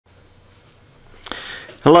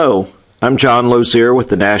Hello, I'm John Lozier with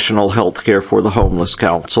the National Healthcare for the Homeless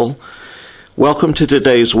Council. Welcome to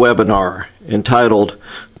today's webinar entitled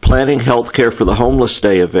Planning Healthcare for the Homeless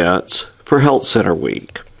Day Events for Health Center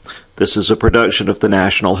Week. This is a production of the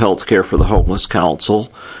National Healthcare for the Homeless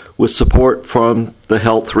Council with support from the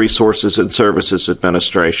Health Resources and Services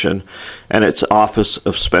Administration and its Office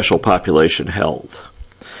of Special Population Health.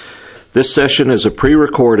 This session is a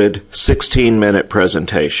pre-recorded 16-minute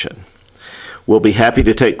presentation. We'll be happy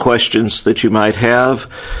to take questions that you might have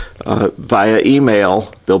via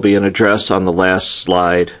email. There'll be an address on the last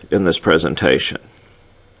slide in this presentation.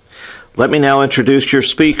 Let me now introduce your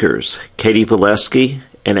speakers, Katy Valesky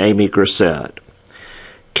and Amy Grassette.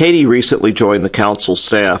 Katy recently joined the Council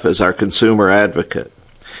staff as our consumer advocate.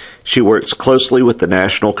 She works closely with the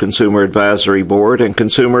National Consumer Advisory Board and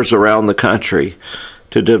consumers around the country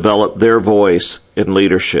to develop their voice in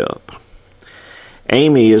leadership.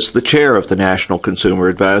 Amy is the chair of the National Consumer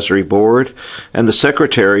Advisory Board and the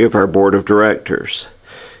secretary of our board of directors.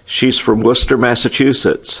 She's from Worcester,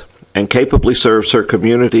 Massachusetts, and capably serves her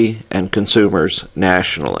community and consumers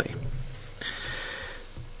nationally.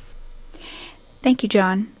 Thank you,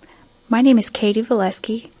 John. My name is Katy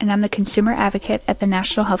Valesky, and I'm the consumer advocate at the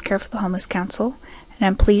National Healthcare for the Homeless Council, and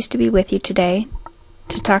I'm pleased to be with you today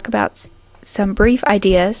to talk about some brief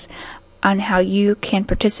ideas on how you can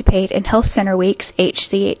participate in Health Center Week's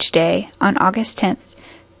HCH Day on August 10th,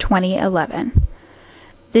 2011.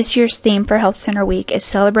 This year's theme for Health Center Week is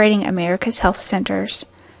celebrating America's health centers,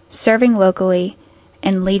 serving locally,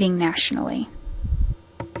 and leading nationally.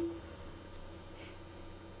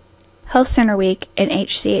 Health Center Week and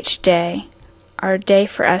HCH Day are a day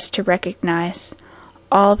for us to recognize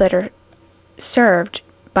all that are served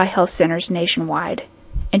by health centers nationwide.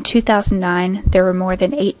 In 2009, there were more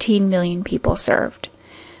than 18 million people served.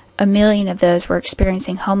 1 million of those were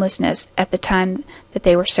experiencing homelessness at the time that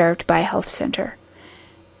they were served by a health center.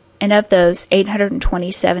 And of those,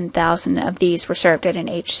 827,000 of these were served at an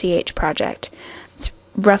HCH project. It's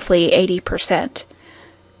roughly 80%.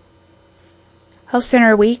 Health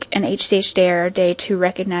Center Week and HCH Day are a day to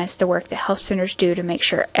recognize the work that health centers do to make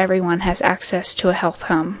sure everyone has access to a health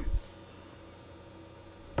home.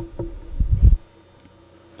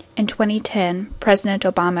 In 2010, President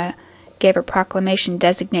Obama gave a proclamation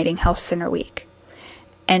designating Health Center Week,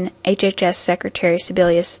 and HHS Secretary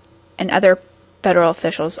Sebelius and other federal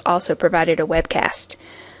officials also provided a webcast.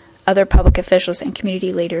 Other public officials and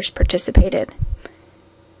community leaders participated.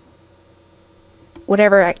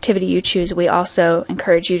 Whatever activity you choose, we also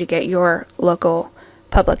encourage you to get your local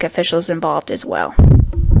public officials involved as well.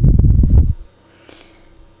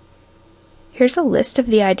 Here's a list of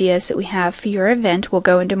the ideas that we have for your event. We'll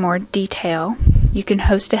go into more detail. You can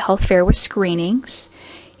host a health fair with screenings.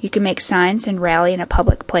 You can make signs and rally in a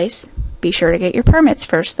public place. Be sure to get your permits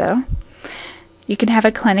first, though. You can have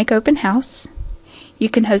a clinic open house. You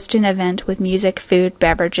can host an event with music, food,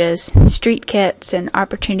 beverages, street kits, and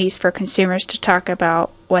opportunities for consumers to talk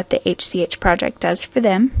about what the HCH project does for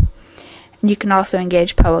them. And you can also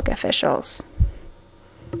engage public officials.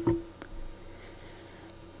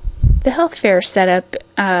 The health fair setup,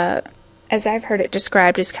 as I've heard it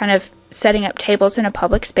described, is kind of setting up tables in a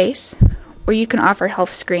public space where you can offer health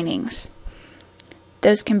screenings.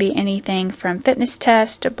 Those can be anything from fitness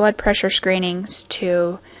tests to blood pressure screenings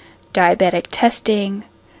to diabetic testing,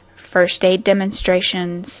 first aid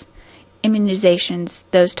demonstrations, immunizations,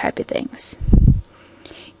 those type of things.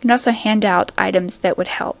 You can also hand out items that would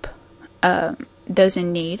help those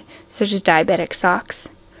in need, such as diabetic socks,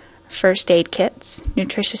 first aid kits,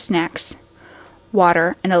 nutritious snacks,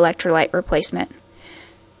 water, and electrolyte replacement.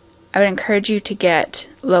 I would encourage you to get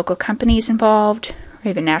local companies involved, or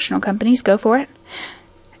even national companies, go for it,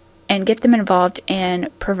 and get them involved in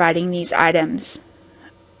providing these items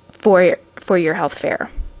for your health fair.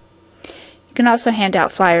 You can also hand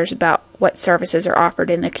out flyers about what services are offered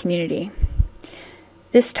in the community.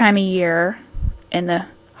 This time of year, in the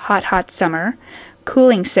hot summer,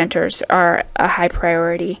 cooling centers are a high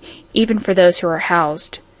priority, even for those who are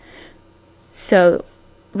housed. So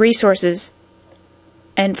resources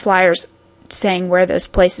and flyers saying where those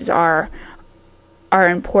places are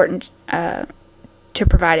important to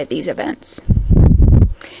provide at these events.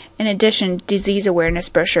 In addition, disease awareness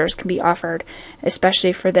brochures can be offered,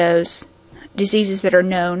 especially for those diseases that are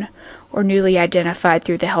known or newly identified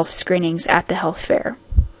through the health screenings at the health fair.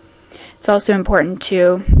 It's also important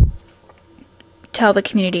to tell the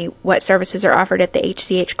community what services are offered at the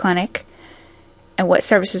HCH clinic and what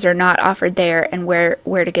services are not offered there and where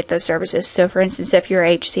to get those services. So for instance, if your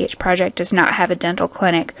HCH project does not have a dental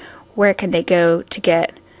clinic, where can they go to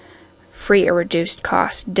get free or reduced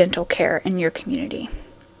cost dental care in your community?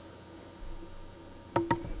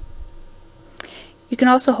 You can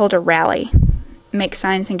also hold a rally, make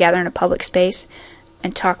signs and gather in a public space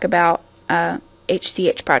and talk about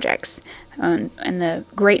HCH projects and the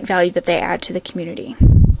great value that they add to the community.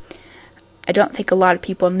 I don't think a lot of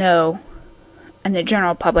people know, in the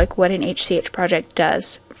general public, what an HCH project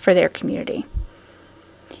does for their community.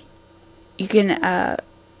 You can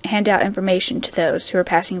hand out information to those who are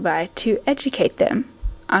passing by to educate them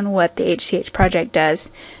on what the HCH project does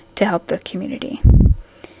to help the community.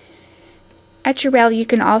 At your rally, you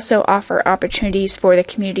can also offer opportunities for the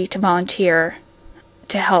community to volunteer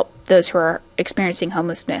to help those who are experiencing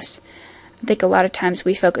homelessness. I think a lot of times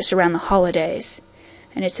we focus around the holidays,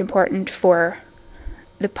 and it's important for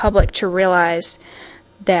the public to realize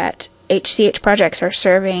that HCH projects are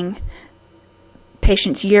serving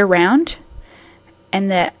patients year-round,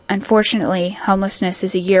 and that unfortunately homelessness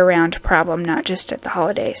is a year-round problem, not just at the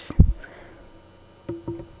holidays.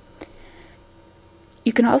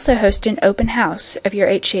 You can also host an open house of your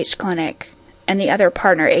HCH clinic and the other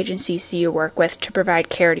partner agencies you work with to provide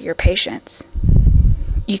care to your patients.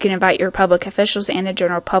 You can invite your public officials and the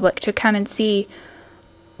general public to come and see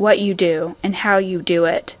what you do and how you do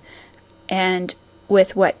it, and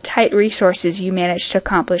with what tight resources you manage to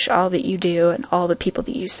accomplish all that you do and all the people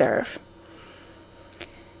that you serve.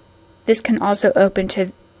 This can also open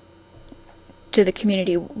to the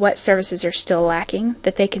community what services are still lacking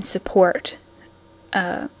that they can support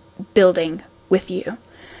building with you.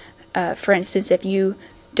 For instance, if you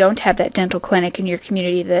don't have that dental clinic in your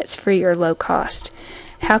community that's free or low cost,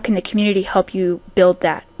 how can the community help you build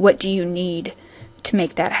that? What do you need to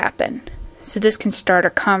make that happen? So this can start a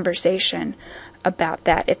conversation about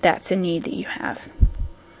that if that's a need that you have.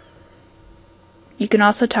 You can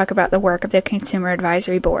also talk about the work of the Consumer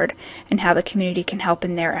Advisory Board and how the community can help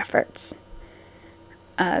in their efforts.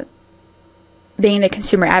 Being the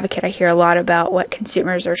consumer advocate, I hear a lot about what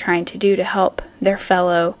consumers are trying to do to help their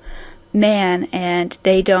fellow man, and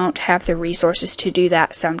they don't have the resources to do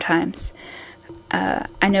that sometimes.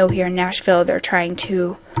 I know here in Nashville they're trying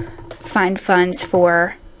to find funds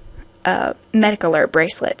for medic alert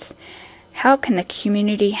bracelets. How can the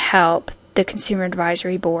community help the Consumer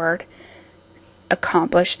Advisory Board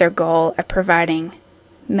accomplish their goal of providing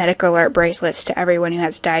medic alert bracelets to everyone who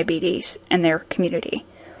has diabetes in their community?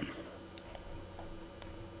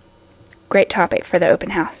 Great topic for the open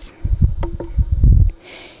house. You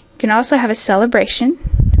can also have a celebration,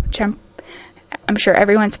 which I'm sure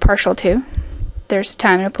everyone's partial to. There's a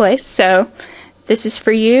time and a place, so this is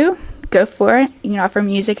for you. Go for it. You can offer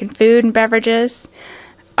music and food and beverages.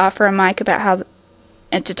 Offer a mic to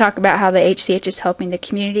talk about how the HCH is helping the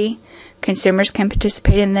community. Consumers can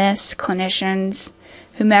participate in this, clinicians,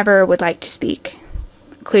 whomever would like to speak,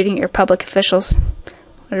 including your public officials.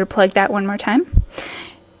 I'm going to plug that one more time.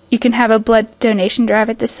 You can have a blood donation drive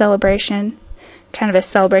at this celebration, kind of a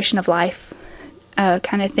celebration of life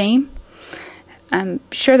kind of theme. I'm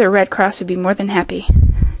sure the Red Cross would be more than happy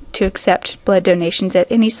to accept blood donations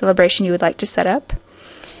at any celebration you would like to set up.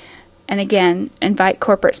 And again, invite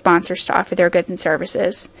corporate sponsors to offer their goods and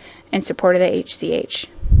services in support of the HCH.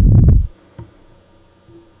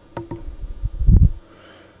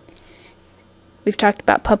 We've talked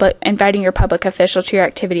about inviting your public official to your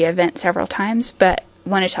activity event several times, but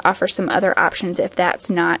wanted to offer some other options if that's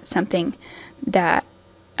not something that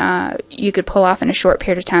you could pull off in a short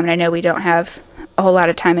period of time, and I know we don't have a whole lot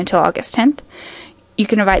of time until August 10th. You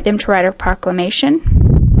can invite them to write a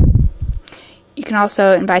proclamation. You can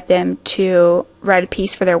also invite them to write a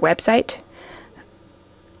piece for their website.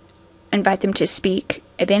 Invite them to speak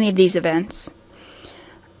at any of these events.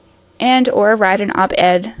 And or write an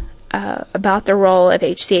op-ed about the role of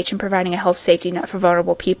HCH in providing a health safety net for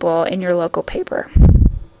vulnerable people in your local paper.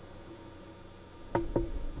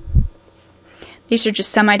 These are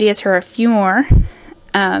just some ideas. Here are a few more.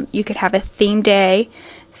 You could have a theme day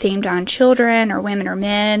themed on children or women or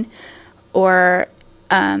men, or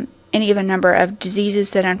any of a number of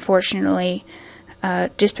diseases that unfortunately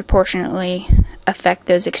disproportionately affect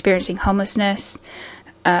those experiencing homelessness.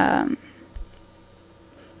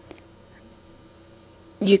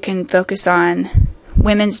 You can focus on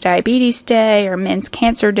Women's Diabetes Day or Men's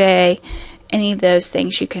Cancer Day. Any of those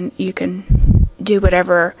things you can do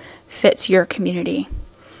whatever fits your community.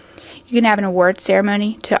 You can have an award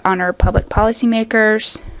ceremony to honor public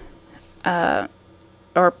policymakers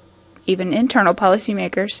or even internal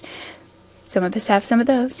policymakers. Some of us have some of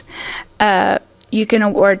those. You can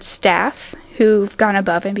award staff who've gone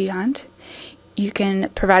above and beyond. You can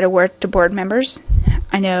provide awards to board members.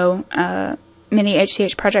 I know many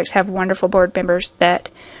HCH projects have wonderful board members that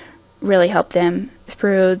really help them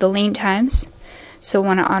through the lean times, so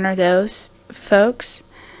want to honor those folks.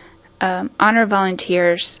 honor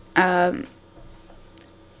volunteers.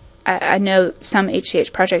 I know some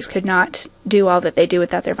HCH projects could not do all that they do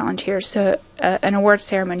without their volunteers, so an award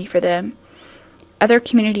ceremony for them. Other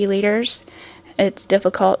community leaders, it's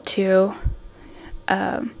difficult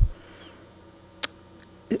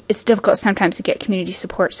sometimes to get community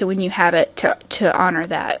support, so when you have it to honor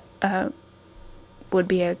that would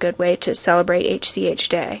be a good way to celebrate HCH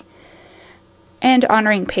Day. And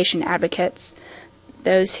honoring patient advocates,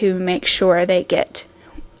 those who make sure they get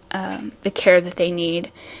the care that they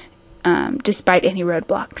need despite any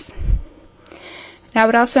roadblocks. And I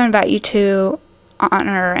would also invite you to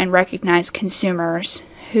honor and recognize consumers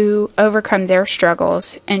who overcome their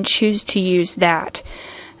struggles and choose to use that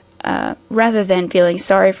rather than feeling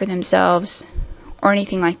sorry for themselves or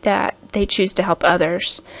anything like that. They choose to help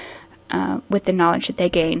others with the knowledge that they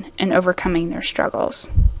gain in overcoming their struggles.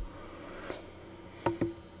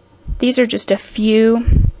 These are just a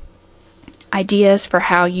few ideas for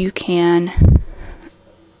how you can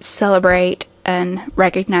celebrate and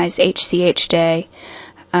recognize HCH Day.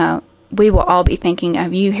 We will all be thinking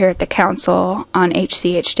of you here at the Council on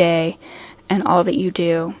HCH Day and all that you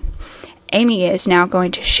do. Amy is now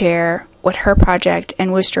going to share what her project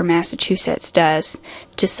in Worcester, Massachusetts does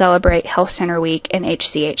to celebrate Health Center Week and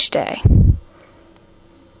HCH Day.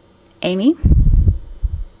 Amy?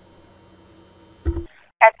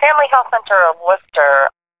 At Family Health Center of Worcester,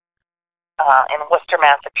 in Worcester,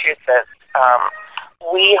 Massachusetts,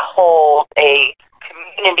 we hold a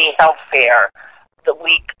community health fair the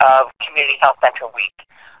week of Community Health Center Week.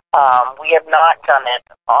 We have not done it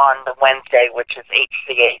on the Wednesday, which is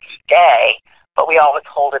HCH Day, but we always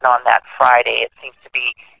hold it on that Friday. It seems to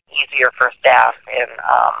be easier for staff and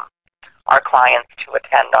our clients to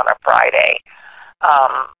attend on a Friday.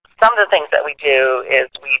 Some of the things that we do is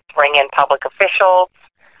we bring in public officials,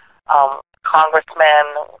 congressmen.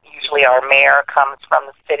 Usually our mayor comes from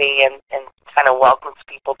the city and kind of welcomes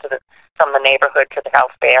people from the neighborhood to the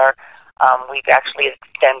health fair. We've actually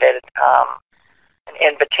extended an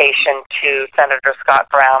invitation to Senator Scott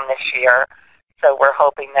Brown this year, so we're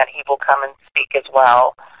hoping that he will come and speak as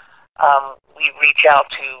well. We reach out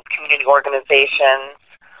to community organizations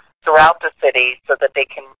throughout the city so that they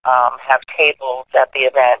can have tables at the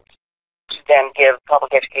event to then give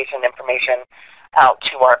public education information out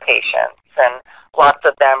to our patients. And lots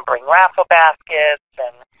of them bring raffle baskets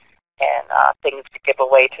and things to give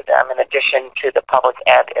away to them in addition to the public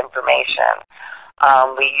ed information.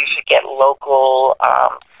 We usually get local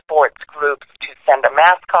sports groups to send a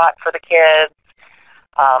mascot for the kids.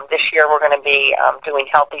 This year we're going to be doing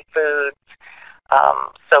healthy foods.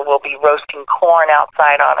 So we'll be roasting corn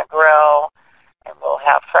outside on a grill, and we'll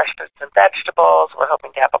have fresh fruits and vegetables. We're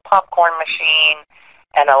hoping to have a popcorn machine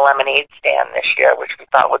and a lemonade stand this year, which we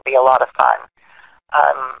thought would be a lot of fun.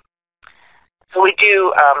 So we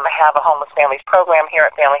do have a homeless families program here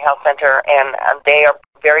at Family Health Center, and they are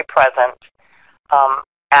very present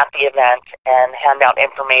at the event and hand out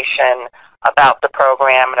information about the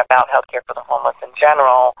program and about healthcare for the homeless in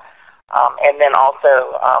general, and then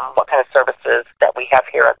also what kind of services that we have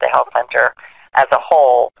here at the health center as a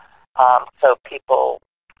whole, so people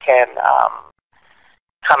can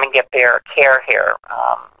come and get their care here.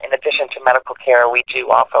 In addition to medical care, we do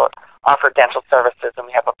offer dental services, and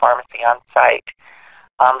we have a pharmacy on site.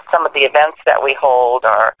 Some of the events that we hold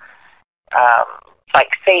are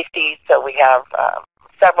bike safety, so we have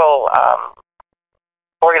several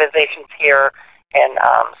organizations here and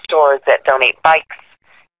stores that donate bikes,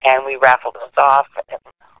 and we raffle those off. And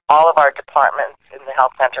all of our departments in the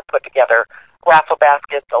health center put together raffle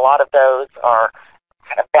baskets. A lot of those are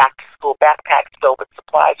kind of back-to-school backpacks filled with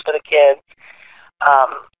supplies for the kids.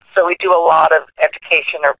 So we do a lot of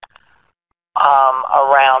education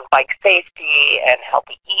around bike safety and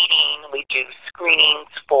healthy eating. We do screenings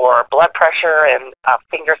for blood pressure and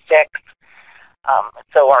finger sticks.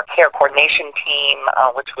 So our care coordination team,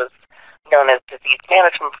 which was known as disease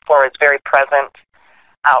management before, is very present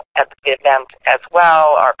out at the event as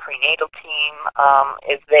well. Our prenatal team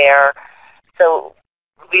is there. So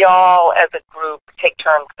we all, as a group, take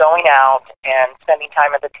turns going out and spending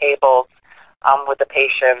time at the tables with the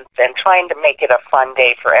patients and trying to make it a fun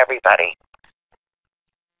day for everybody.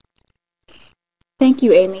 Thank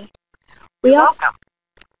you, Amy. We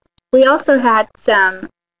also had some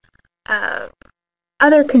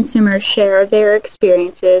other consumers share their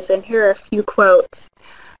experiences, and here are a few quotes.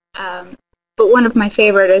 But one of my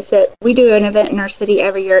favorite is that we do an event in our city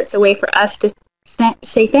every year. It's a way for us to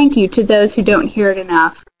say thank you to those who don't hear it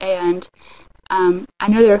enough. And I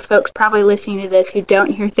know there are folks probably listening to this who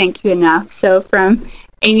don't hear thank you enough. So from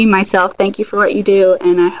Amy and myself, thank you for what you do,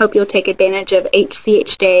 and I hope you'll take advantage of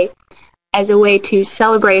HCH Day as a way to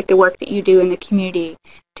celebrate the work that you do in the community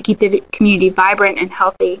to keep the community vibrant and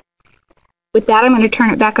healthy. With that, I'm going to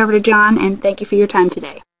turn it back over to John, and thank you for your time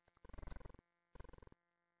today.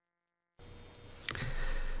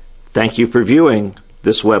 Thank you for viewing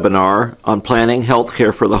this webinar on planning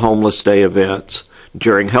healthcare for the Homeless Day events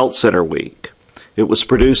during Health Center Week. It was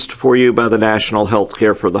produced for you by the National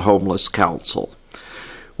Healthcare for the Homeless Council.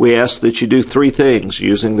 We ask that you do 3 things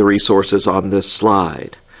using the resources on this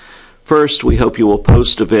slide. First, we hope you will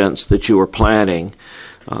post events that you are planning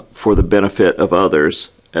for the benefit of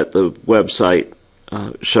others at the website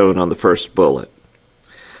shown on the first bullet.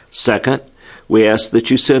 Second, we ask that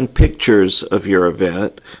you send pictures of your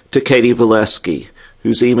event to Katy Valesky,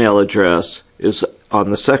 whose email address is on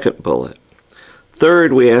the second bullet.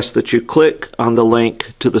 Third, we ask that you click on the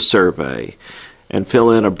link to the survey and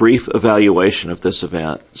fill in a brief evaluation of this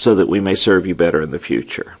event so that we may serve you better in the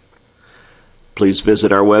future. Please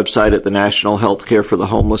visit our website at the National Healthcare for the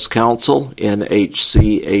Homeless Council, nhchc.org,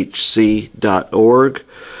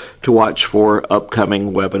 to watch for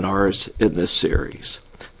upcoming webinars in this series.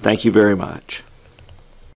 Thank you very much.